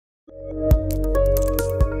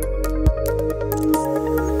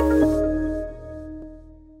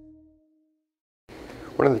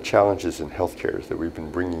One of the challenges in healthcare is that we've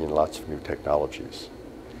been bringing in lots of new technologies.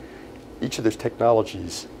 Each of those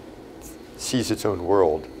technologies sees its own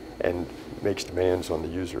world and makes demands on the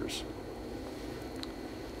users.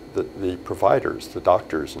 The providers, the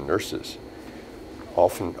doctors and nurses,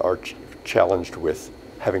 often are challenged with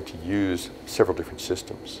having to use several different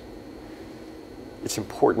systems. It's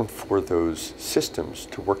important for those systems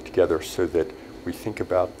to work together so that we think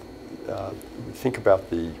about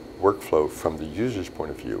the workflow from the user's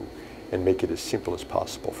point of view and make it as simple as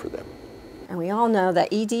possible for them. And we all know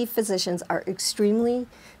that ED physicians are extremely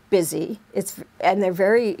busy. And they're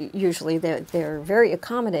they're very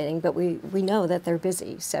accommodating, but we know that they're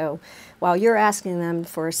busy. So while you're asking them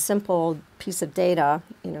for a simple piece of data,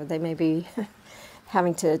 they may be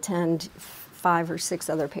having to attend 5 or 6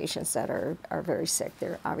 other patients that are very sick.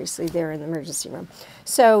 They're obviously there in the emergency room.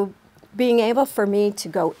 So being able for me to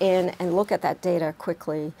go in and look at that data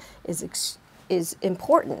quickly is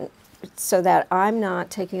important, so that I'm not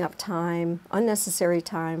taking up time, unnecessary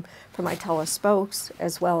time, for my telespokes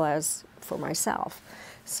as well as for myself.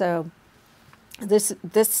 So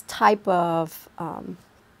this type of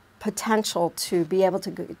potential to be able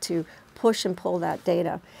to push and pull that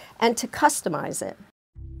data and to customize it.